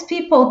all these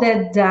people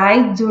that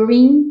died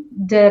during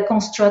the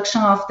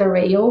construction of the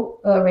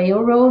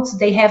railroads.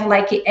 They have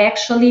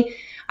actually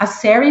a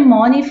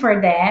ceremony for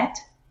that.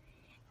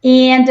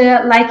 And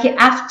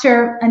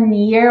after a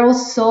year or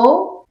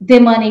so, the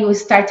money will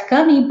start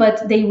coming,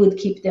 but they would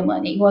keep the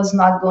money. It was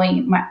not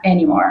going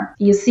anymore.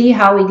 You see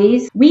how it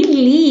is? We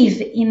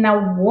live in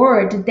a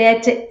world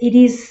that it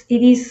is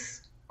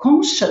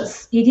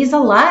conscious. It is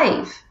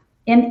alive.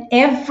 And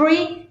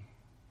every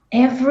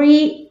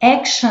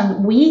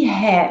action we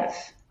have,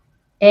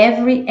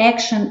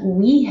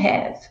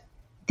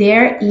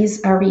 there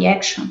is a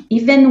reaction.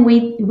 Even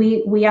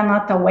we are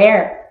not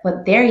aware,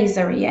 but there is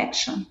a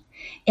reaction.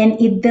 And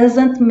it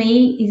doesn't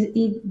make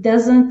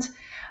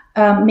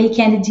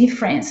any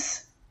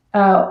difference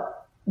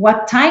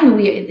what time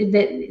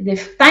the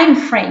time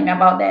frame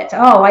about that.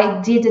 Oh, I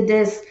did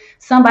this.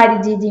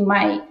 Somebody did in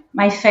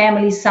my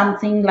family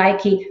something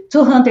like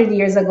 200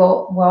 years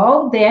ago.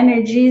 Well, the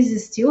energy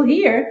is still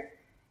here.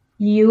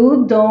 The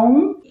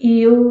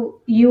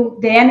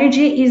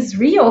energy is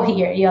real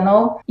here.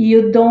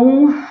 You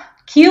don't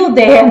kill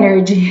the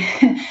energy.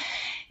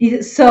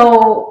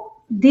 So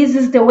this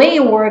is the way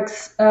it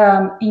works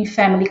in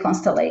family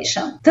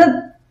constellation.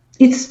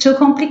 It's too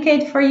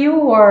complicated for you,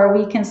 or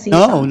we can see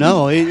something?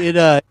 No, it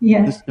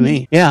is to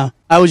me. Yeah,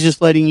 I was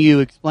just letting you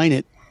explain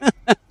it.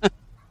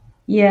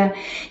 Yeah,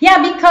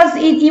 because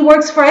it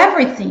works for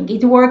everything.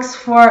 It works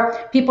for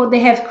people that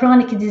have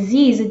chronic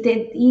disease.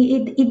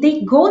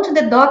 They go to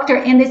the doctor,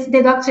 and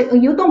the doctor,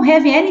 you don't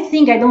have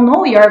anything. I don't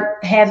know you're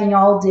having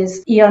all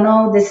this,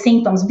 the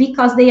symptoms,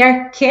 because they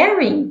are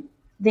carrying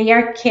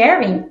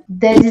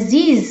the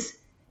disease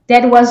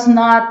that was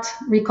not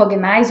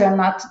recognized or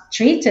not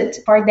treated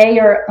for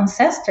their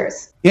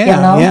ancestors.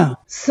 Yeah.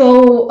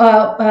 So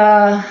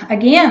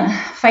again,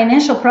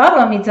 financial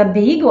problem is a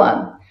big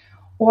one.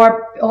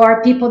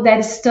 or people that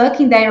is stuck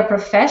in their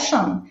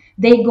profession.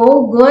 They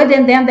go good,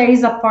 and then there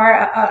is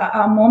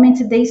a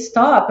moment they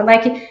stop.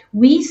 Like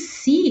we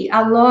see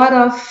a lot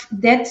of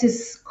that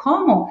is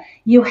common.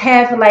 You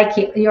have like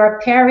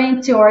your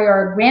parent or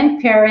your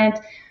grandparent,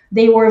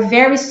 they were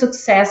very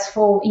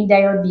successful in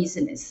their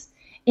business,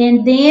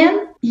 and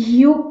then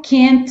you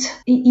can't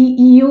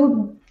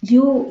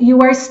you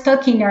are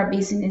stuck in your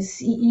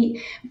business.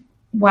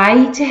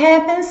 Why it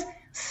happens?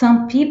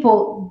 Some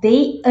people,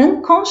 they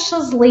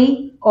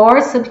unconsciously or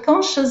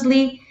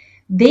subconsciously,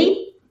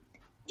 they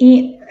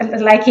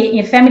like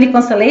in family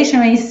constellation,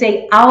 when you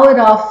say out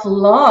of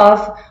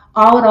love,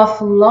 out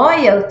of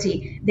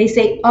loyalty, they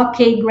say,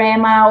 okay,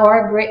 grandma,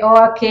 or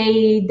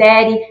okay,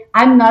 daddy,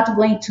 I'm not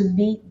going to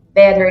be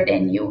better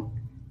than you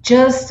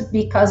just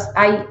because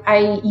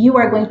you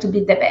are going to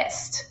be the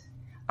best.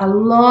 A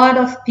lot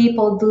of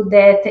people do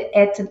that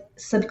at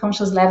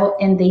subconscious level,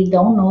 and they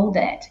don't know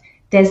that.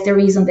 That's the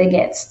reason they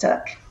get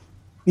stuck.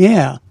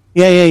 Yeah.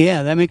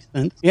 Yeah. That makes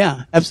sense.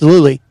 Yeah,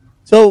 absolutely.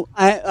 So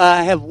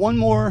I have one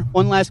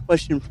last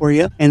question for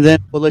you, and then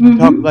we'll let you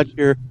talk about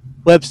your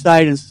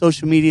website and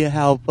social media,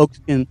 how folks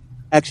can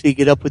actually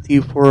get up with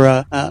you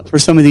for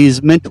some of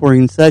these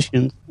mentoring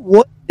sessions.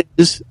 What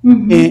is,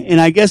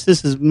 and I guess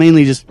this is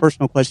mainly just a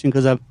personal question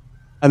because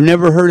I've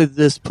never heard of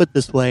this put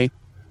this way.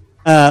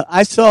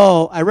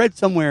 I read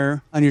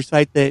somewhere on your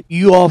site that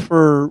you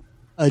offer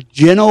a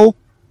gentle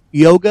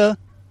yoga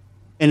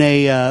and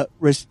a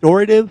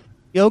restorative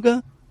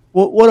yoga.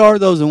 What are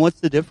those, and what's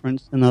the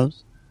difference in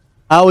those?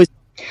 I always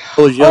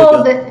thought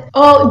yoga.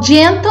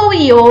 Gentle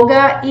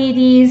yoga. It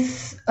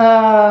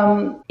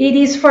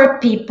is for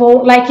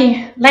people like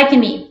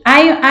me.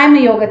 I'm a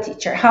yoga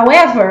teacher.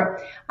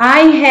 However, I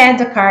had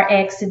a car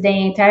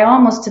accident. I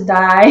almost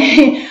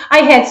died. I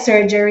had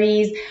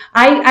surgeries.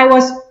 I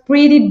was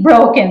pretty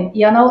broken,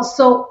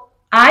 so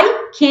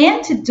I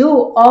can't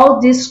do all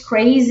these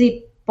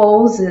crazy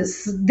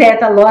poses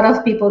that a lot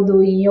of people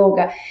do in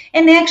yoga.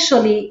 And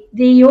actually,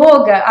 the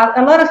yoga,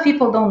 a lot of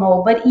people don't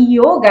know, but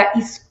yoga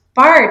is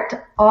part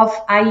of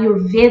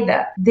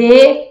Ayurveda,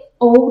 the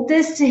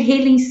oldest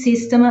healing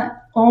system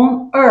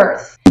on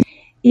earth.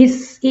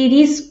 It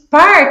is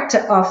part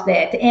of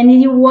that, and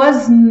it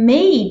was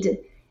made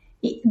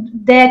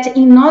that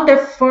in order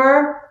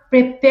for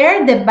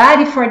prepare the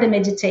body for the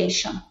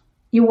meditation.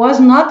 It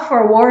was not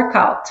for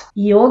workout.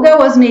 Yoga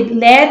was made,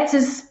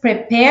 let's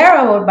prepare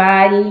our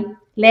body,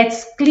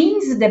 let's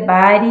cleanse the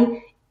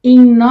body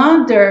in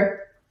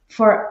order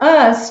for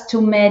us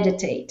to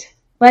meditate.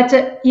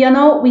 But,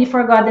 we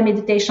forgot the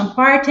meditation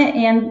part,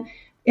 and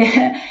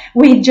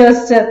we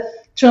just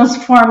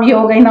transform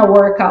yoga in a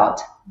workout.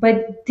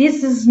 But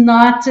this is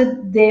not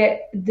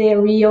the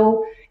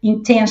real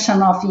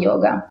intention of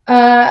yoga.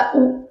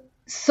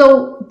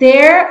 So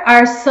there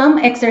are some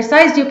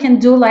exercises you can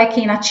do like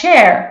in a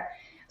chair.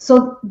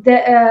 So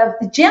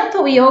the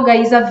gentle yoga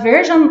is a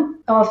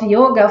version of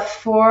yoga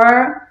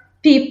for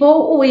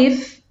people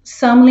with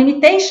some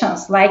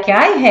limitations, like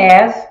I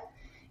have,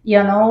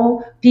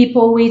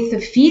 people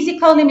with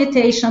physical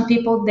limitation,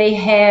 people, they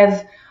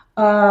have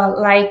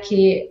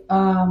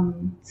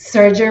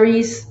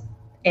surgeries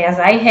as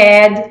I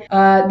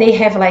had, they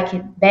have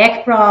like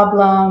back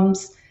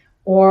problems,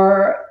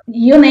 or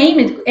you name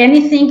it,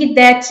 anything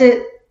that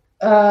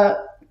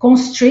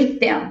constrict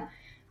them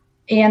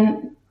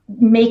and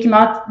make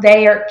not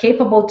they are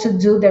capable to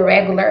do the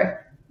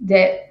regular,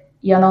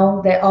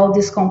 all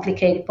these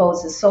complicated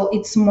poses. So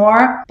it's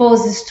more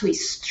poses to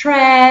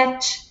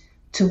stretch,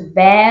 to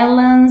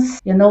balance,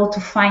 to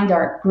find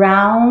our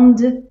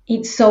ground.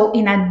 It's so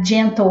in a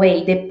gentle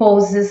way. The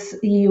poses,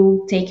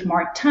 you take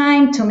more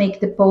time to make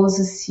the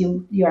poses.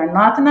 You are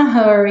not in a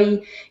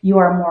hurry. You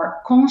are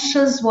more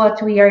conscious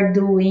what we are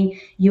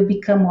doing. You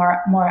become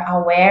more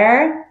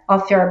aware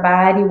of your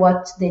body,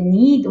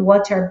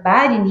 what your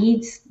body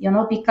needs,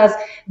 because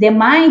the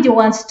mind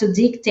wants to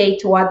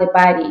dictate what the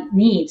body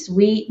needs.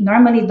 We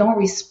normally don't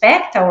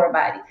respect our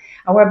body.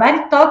 Our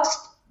body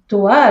talks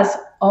to us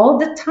all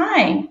the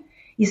time,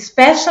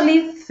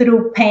 especially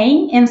through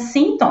pain and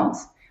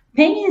symptoms.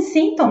 Pain and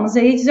symptoms,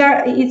 it's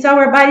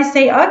our body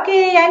say,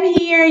 okay, I'm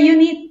here, you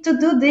need to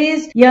do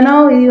this,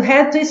 you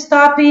have to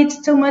stop it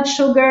too much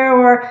sugar,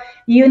 or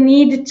you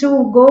need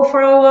to go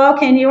for a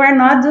walk, and you are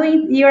not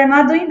doing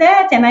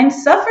that, and I'm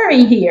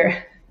suffering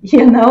here,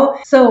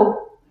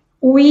 So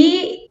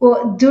we,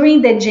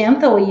 during the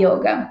gentle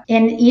yoga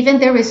and even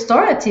the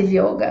restorative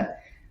yoga,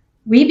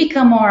 we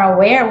become more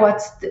aware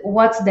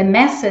what's the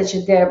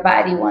message their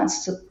body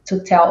wants to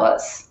tell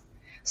us.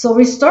 So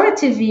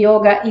restorative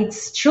yoga,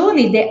 it's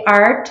truly the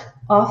art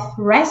of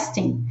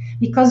resting,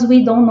 because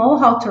we don't know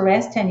how to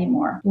rest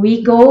anymore.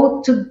 We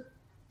go to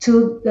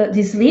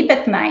the sleep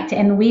at night,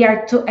 and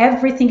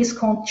everything is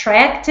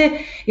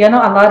contracted. A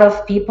lot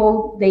of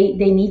people, they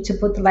need to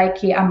put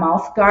like a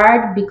mouth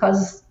guard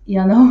because,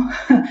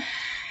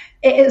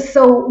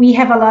 so we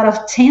have a lot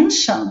of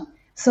tension.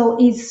 So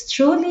it's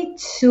truly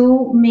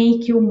to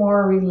make you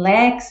more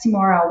relaxed,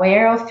 more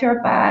aware of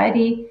your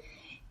body,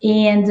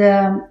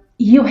 and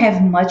you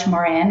have much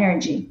more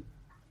energy.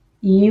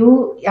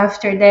 you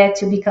after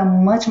that you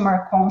become much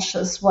more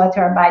conscious what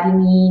your body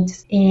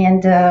needs,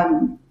 and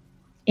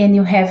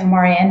you have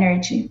more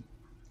energy.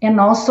 And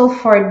also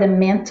for the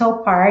mental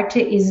part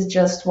is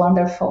just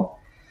wonderful.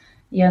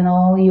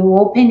 You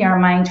open your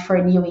mind for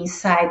new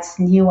insights,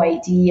 new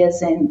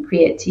ideas, and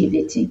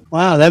creativity.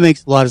 Wow, that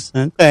makes a lot of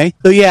sense. Okay.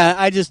 So yeah,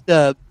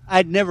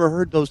 I'd never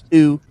heard those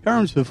two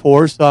terms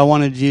before, so I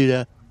wanted you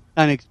to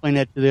kind of explain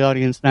that to the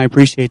audience, and I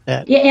appreciate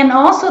that. Yeah, and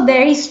also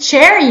there is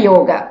chair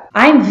yoga.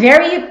 I'm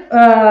very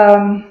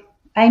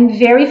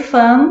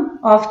fan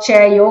of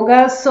chair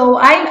yoga, so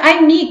I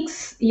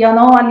mix, a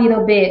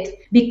little bit,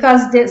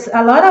 because there's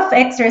a lot of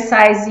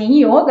exercise in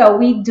yoga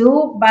we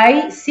do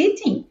by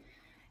sitting,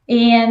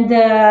 and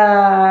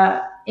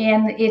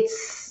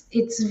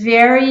it's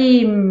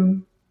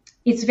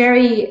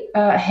very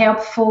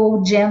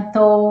helpful,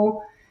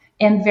 gentle,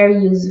 and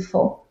very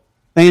useful.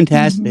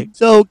 Fantastic.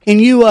 So can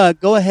you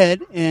go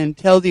ahead and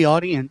tell the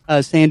audience,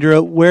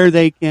 Sandra, where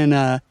they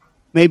can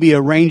maybe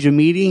arrange a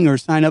meeting or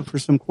sign up for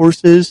some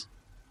courses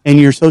in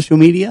your social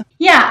media?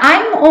 Yeah,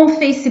 I'm on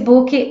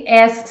Facebook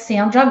as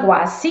Sandra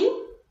Guassi,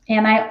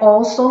 and I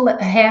also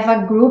have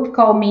a group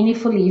called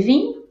Meaningful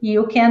Living.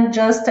 You can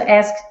just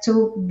ask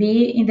to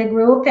be in the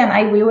group and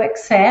I will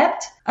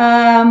accept.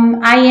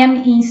 I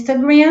am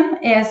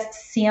Instagram as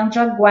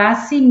Sandra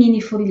Guassi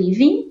Meaningful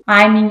Living.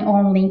 I'm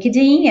on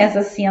LinkedIn as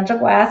a Sandra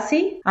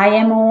Guassi. I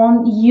am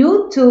on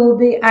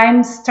YouTube.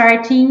 I'm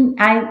Sandra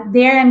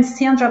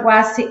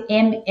Guassi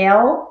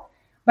ML.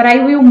 But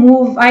I will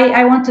move.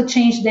 I want to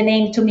change the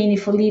name to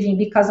Meaningful Living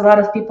because a lot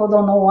of people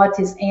don't know what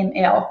is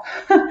ML.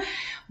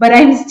 But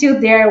I'm still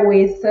there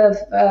with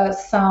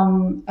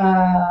some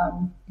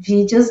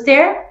videos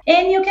there.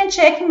 And you can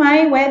check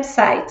my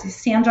website,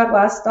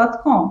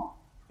 sandraglass.com.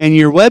 And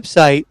your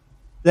website,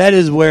 that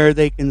is where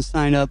they can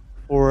sign up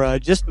for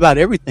just about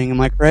everything. Am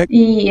I correct?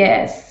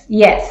 Yes,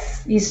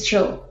 it's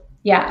true.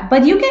 Yeah,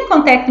 but you can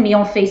contact me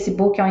on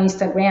Facebook or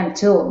Instagram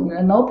too.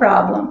 No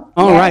problem.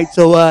 All right.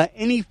 So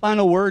any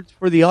final words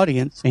for the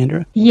audience,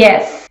 Sandra?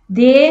 Yes.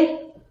 The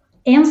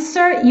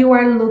answer you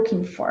are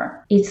looking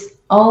for is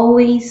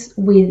always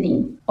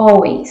within.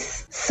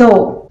 Always.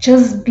 So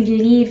just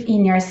believe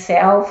in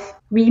yourself.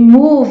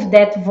 Remove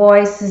that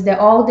voices,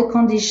 all the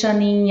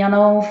conditioning,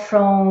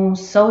 from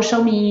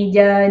social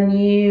media,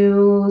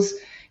 news,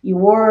 your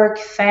work,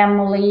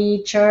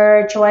 family,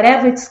 church,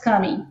 whatever it's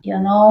coming,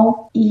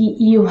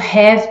 you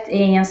have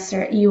the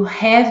answer. You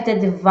have the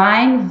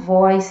divine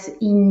voice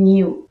in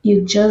you.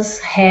 You just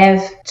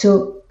have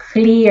to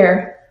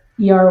clear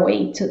your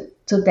way to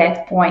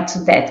that point, to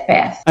that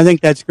path. I think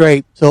that's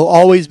great. So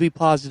always be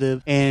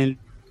positive and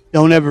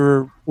don't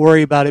ever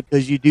worry about it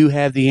because you do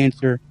have the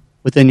answer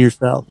within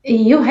yourself.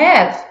 You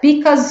have,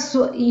 because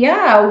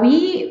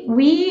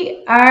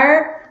we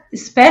are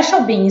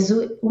special beings.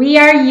 We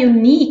are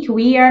unique.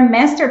 We are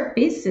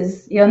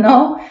masterpieces,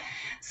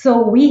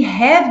 so we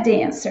have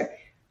the answer.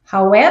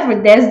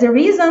 However, that's the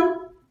reason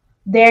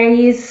there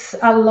is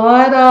a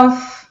lot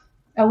of,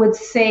 I would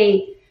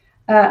say,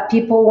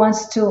 people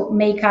wants to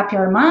make up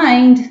your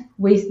mind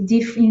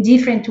in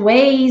different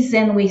ways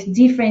and with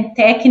different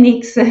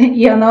techniques,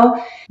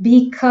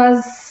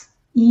 because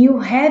you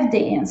have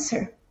the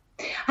answer.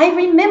 I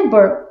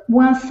remember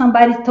once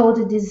somebody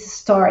told this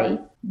story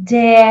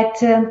that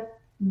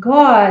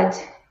God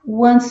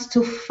wants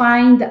to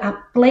find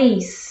a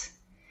place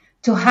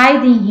to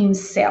hide in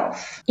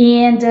himself.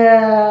 And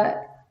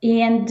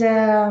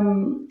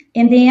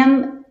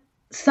then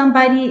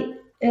somebody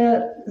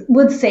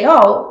would say,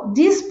 oh,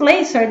 this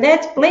place or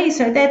that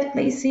place or that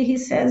place. He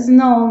says,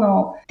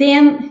 no.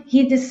 Then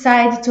he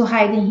decided to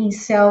hide in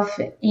himself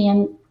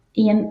in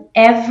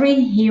every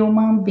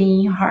human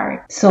being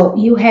heart. So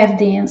you have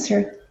the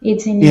answer.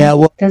 It's in you.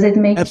 Well, does it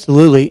make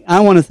absolutely. I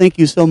want to thank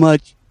you so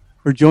much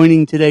for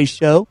joining today's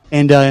show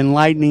and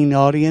enlightening the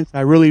audience.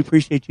 I really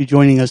appreciate you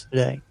joining us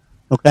today.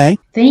 Okay?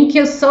 Thank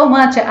you so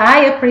much.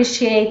 I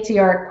appreciate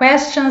your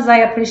questions. I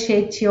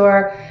appreciate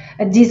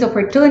this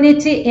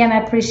opportunity, and I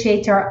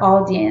appreciate your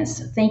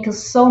audience. Thank you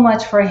so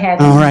much for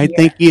having me. All right,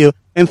 thank you.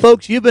 And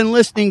folks, you've been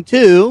listening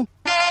to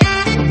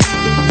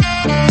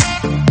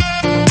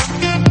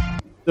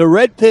the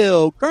Red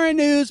Pill Current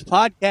News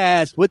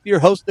Podcast with your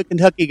host, the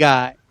Kentucky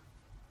Guy.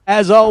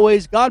 As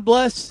always, God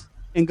bless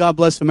and God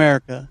bless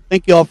America.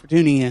 Thank you all for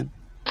tuning in.